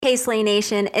Hey Slay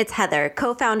Nation, it's Heather,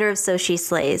 co-founder of So She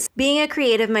Slays. Being a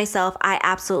creative myself, I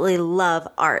absolutely love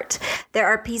art. There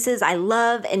are pieces I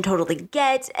love and totally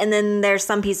get, and then there's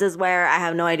some pieces where I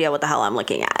have no idea what the hell I'm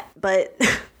looking at. But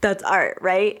that's art,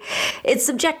 right? It's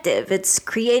subjective. It's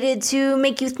created to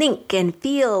make you think and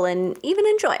feel and even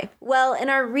enjoy. Well, in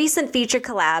our recent feature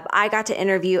collab, I got to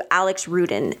interview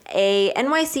Rudin, a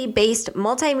NYC-based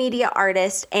multimedia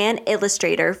artist and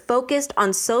illustrator focused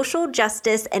on social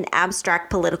justice and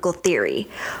abstract political theory.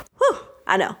 Whew.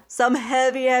 I know, some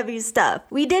heavy stuff.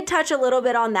 We did touch a little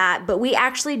bit on that, but we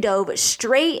actually dove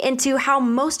straight into how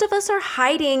most of us are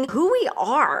hiding who we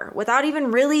are without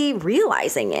even really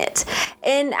realizing it,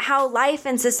 and how life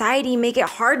and society make it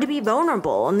hard to be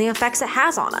vulnerable and the effects it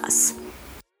has on us.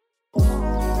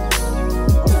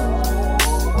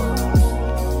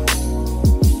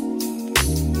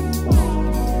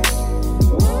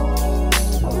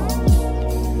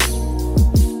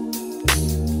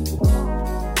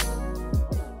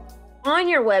 On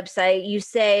your website, you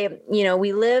say,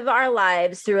 we live our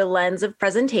lives through a lens of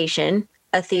presentation,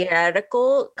 a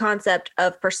theoretical concept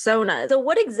of persona. So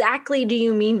what exactly do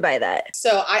you mean by that?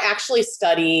 So I actually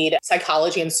studied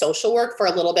psychology and social work for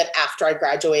a little bit after I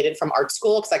graduated from art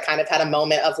school, because I kind of had a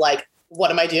moment of like, what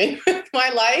am I doing with my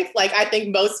life? Like I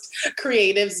think most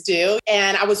creatives do.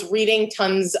 And I was reading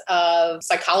tons of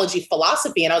psychology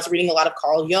philosophy, and I was reading a lot of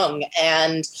Carl Jung.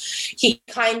 And he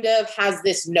kind of has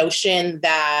this notion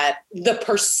that the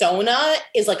persona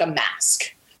is like a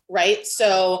mask, right?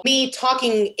 So me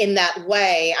talking in that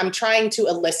way, I'm trying to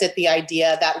elicit the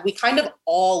idea that we kind of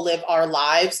all live our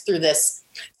lives through this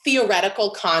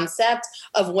theoretical concept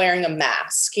of wearing a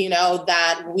mask,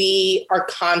 that we are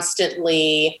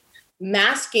constantly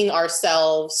masking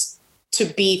ourselves to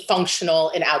be functional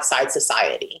in outside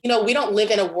society. We don't live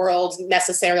in a world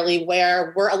necessarily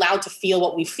where we're allowed to feel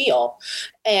what we feel.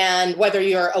 And whether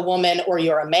you're a woman or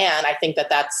you're a man, I think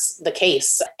that that's the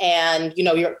case. And,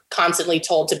 you're constantly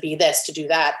told to be this, to do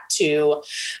that, to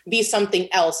be something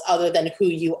else other than who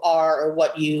you are or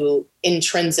what you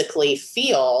intrinsically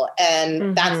feel.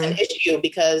 And that's an issue,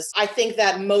 because I think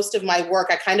that most of my work,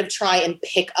 I kind of try and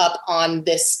pick up on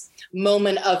this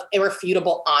moment of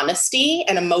irrefutable honesty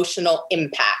and emotional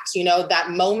impact, that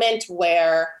moment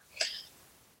where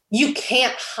you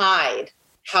can't hide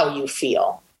how you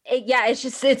feel.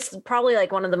 It's probably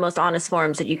like one of the most honest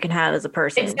forms that you can have as a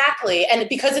person. Exactly. And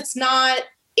because it's not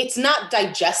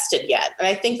digested yet. And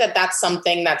I think that that's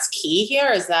something that's key here,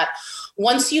 is that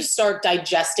once you start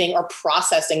digesting or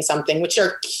processing something, which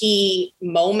are key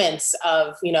moments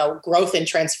of, growth and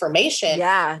transformation,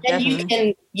 then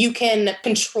you can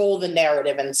control the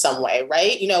narrative in some way,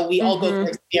 right? We all go through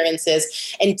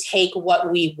experiences and take what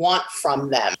we want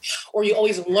from them, or you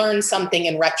always learn something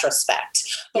in retrospect.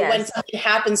 But when something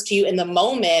happens to you in the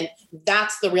moment,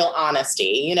 that's the real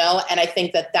honesty, And I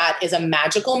think that that is a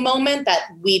magical moment that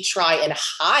we try and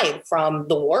hide from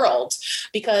the world,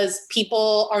 because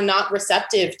people are not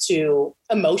receptive to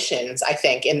emotions, I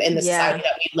think, in the society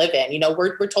that we live in.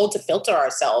 We're told to filter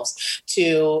ourselves,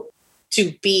 to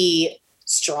be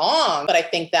strong. But I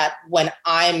think that when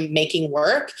I'm making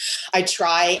work, I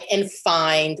try and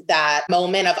find that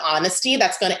moment of honesty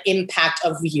that's going to impact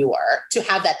a viewer to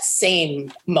have that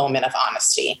same moment of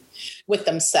honesty with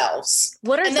themselves.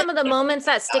 What are some of the moments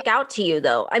that stick out to you,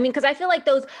 though? I mean, because I feel like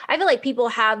people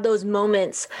have those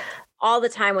moments all the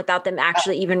time without them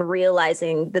actually even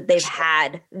realizing that they've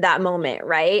had that moment,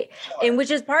 right? And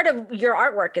which is part of your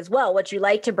artwork as well. What you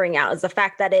like to bring out is the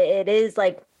fact that it is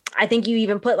like, I think you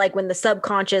even put like when the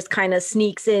subconscious kind of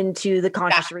sneaks into the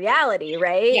conscious reality,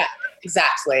 right? Yeah,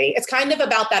 exactly. It's kind of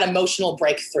about that emotional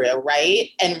breakthrough,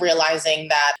 right? And realizing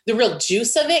that the real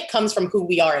juice of it comes from who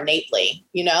we are innately,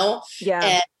 Yeah.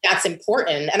 And that's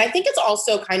important. And I think it's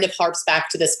also kind of harps back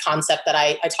to this concept that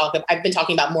I've been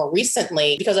talking about more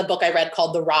recently, because of a book I read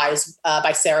called The Rise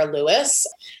by Sarah Lewis.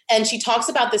 And she talks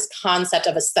about this concept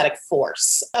of aesthetic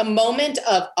force. A moment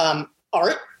of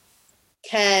art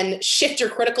can shift your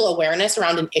critical awareness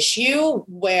around an issue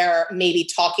where maybe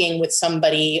talking with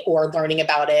somebody or learning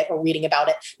about it or reading about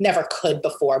it never could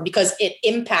before, because it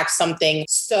impacts something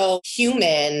so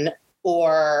human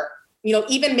or,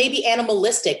 even maybe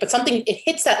animalistic, but something, it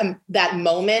hits that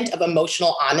moment of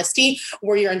emotional honesty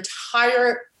where your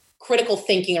entire critical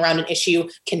thinking around an issue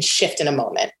can shift in a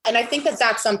moment. And I think that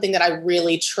that's something that I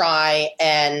really try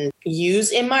and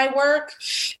use in my work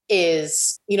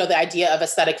is, the idea of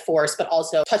aesthetic force, but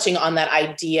also touching on that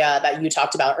idea that you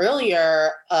talked about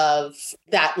earlier of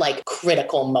that like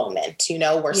critical moment,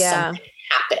 where something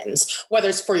happens, whether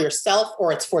it's for yourself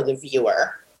or it's for the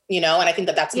viewer. And I think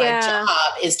that that's my job,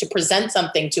 is to present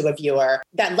something to a viewer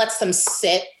that lets them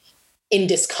sit in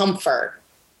discomfort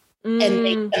and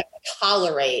make them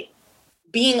tolerate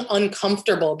being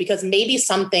uncomfortable because maybe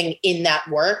something in that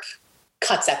work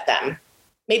cuts at them.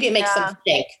 Maybe it makes them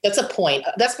think. That's a point.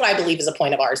 That's what I believe is a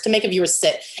point of ours, to make a viewer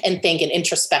sit and think in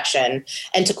introspection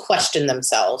and to question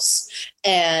themselves.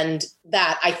 And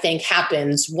that, I think,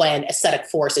 happens when aesthetic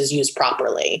force is used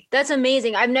properly. That's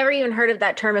amazing. I've never even heard of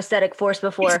that term aesthetic force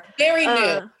before. It's very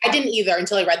new. I didn't either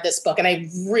until I read this book, and I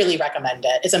really recommend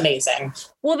it. It's amazing.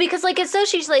 Well, because like at So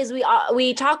She Slays,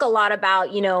 we talk a lot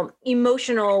about, you know,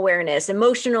 emotional awareness,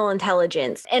 emotional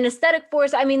intelligence, and aesthetic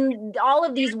force. I mean, all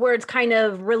of these words kind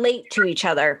of relate to each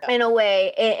other in a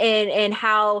way, and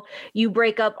how you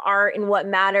break up art and what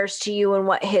matters to you and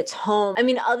what hits home. I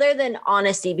mean, other than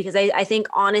honesty, because I think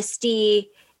honesty,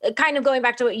 kind of going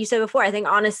back to what you said before, I think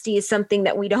honesty is something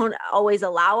that we don't always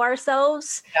allow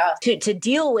ourselves to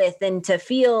deal with and to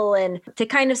feel and to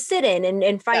kind of sit in,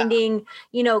 and finding,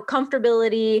 you know,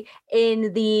 comfortability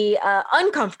in the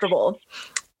uncomfortable.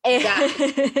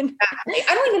 Exactly.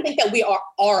 I don't even think that we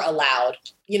are allowed,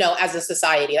 you know, as a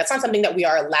society. That's not something that we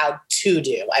are allowed to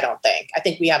do, I don't think. I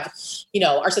think we have, you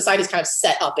know, our society is kind of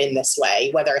set up in this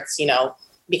way, whether it's, you know,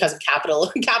 because of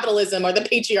capitalism or the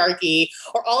patriarchy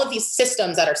or all of these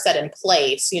systems that are set in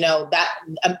place, you know, that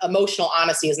emotional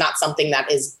honesty is not something that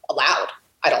is allowed,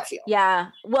 I don't feel. Yeah.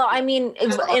 Well, I mean,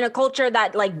 in a culture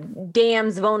that like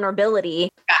damns vulnerability,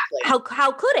 exactly.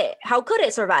 How could it? How could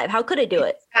it survive? How could it do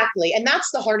it? Exactly. And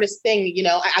that's the hardest thing. You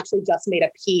know, I actually just made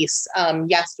a piece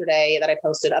yesterday that I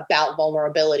posted about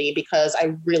vulnerability, because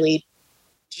I really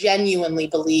genuinely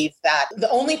believe that the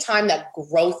only time that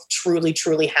growth truly,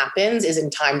 truly happens is in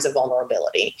times of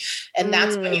vulnerability. And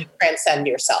that's when you transcend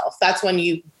yourself. That's when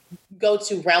you go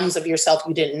to realms of yourself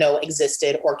you didn't know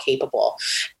existed or capable.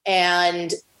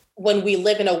 And when we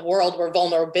live in a world where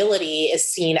vulnerability is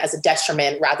seen as a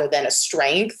detriment rather than a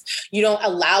strength, you don't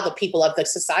allow the people of the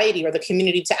society or the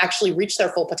community to actually reach their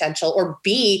full potential or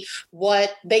be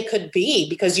what they could be,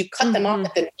 because you cut them off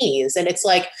at the knees. And it's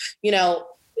like, you know,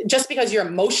 just because you're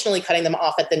emotionally cutting them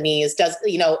off at the knees does,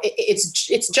 you know,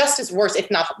 it's just as worse,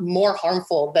 if not more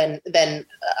harmful than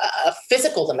a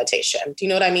physical limitation. Do you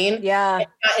know what I mean? Yeah.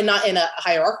 And not in a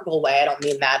hierarchical way. I don't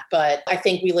mean that, but I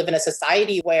think we live in a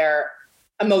society where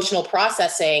emotional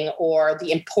processing or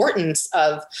the importance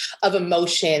of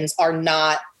emotions are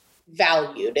not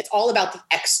valued. It's all about the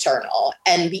external,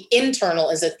 and the internal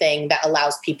is a thing that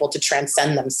allows people to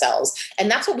transcend themselves.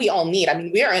 And that's what we all need. I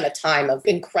mean, we are in a time of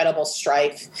incredible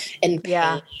strife and pain.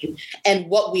 Yeah. And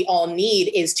what we all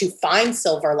need is to find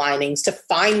silver linings, to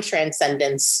find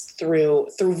transcendence through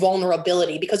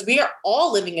vulnerability, because we are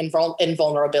all living in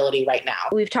vulnerability right now.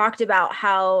 We've talked about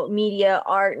how media,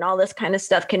 art, and all this kind of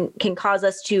stuff can cause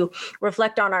us to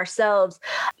reflect on ourselves.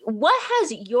 What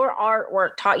has your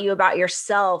artwork taught you about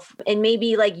yourself and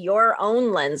maybe like your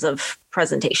own lens of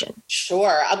presentation?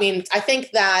 Sure. I mean, I think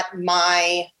that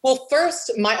my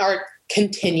art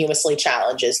continuously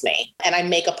challenges me, and I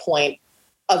make a point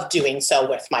of doing so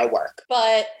with my work.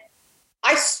 But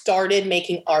I started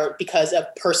making art because of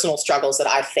personal struggles that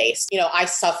I faced. You know, I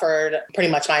suffered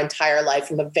pretty much my entire life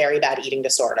from a very bad eating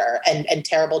disorder and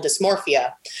terrible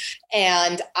dysmorphia.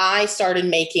 And I started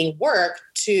making work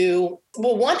to,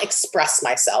 well, one, express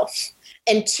myself,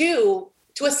 and two,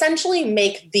 to essentially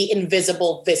make the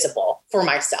invisible visible for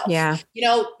myself. Yeah. You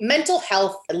know, mental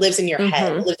health lives in your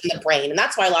head, it lives in the brain. And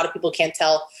that's why a lot of people can't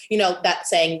tell, you know, that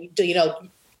saying, you know,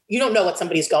 you don't know what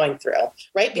somebody's going through,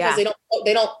 right? Because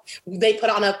they put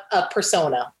on a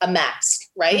persona, a mask,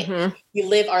 right? We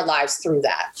live our lives through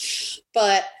that.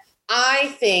 But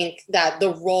I think that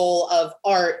the role of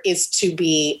art is to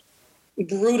be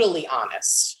brutally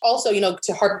honest. Also, you know,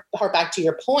 to harp back to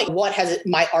your point, what has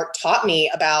my art taught me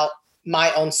about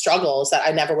my own struggles that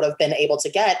I never would have been able to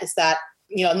get is that,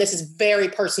 you know, and this is very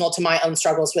personal to my own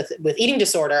struggles with eating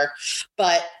disorder,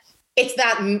 but it's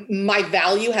that my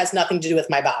value has nothing to do with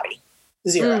my body.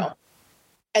 Zero.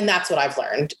 And that's what I've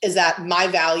learned, is that my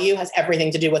value has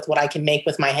everything to do with what I can make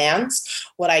with my hands,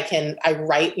 what I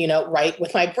write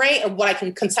with my brain, or what I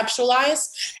can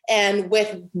conceptualize, and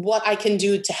with what I can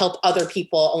do to help other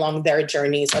people along their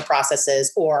journeys or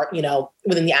processes, or, you know,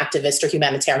 within the activist or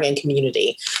humanitarian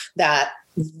community.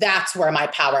 That's where my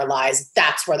power lies.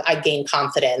 That's where I gain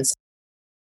confidence.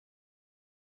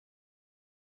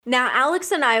 Now,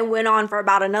 Alex and I went on for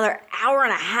about another hour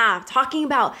and a half talking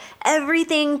about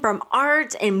everything from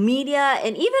art and media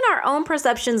and even our own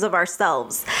perceptions of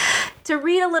ourselves. To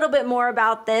read a little bit more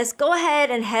about this, go ahead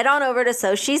and head on over to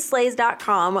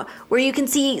SoSheSlays.com, where you can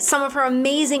see some of her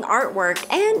amazing artwork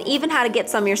and even how to get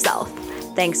some yourself.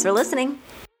 Thanks for listening.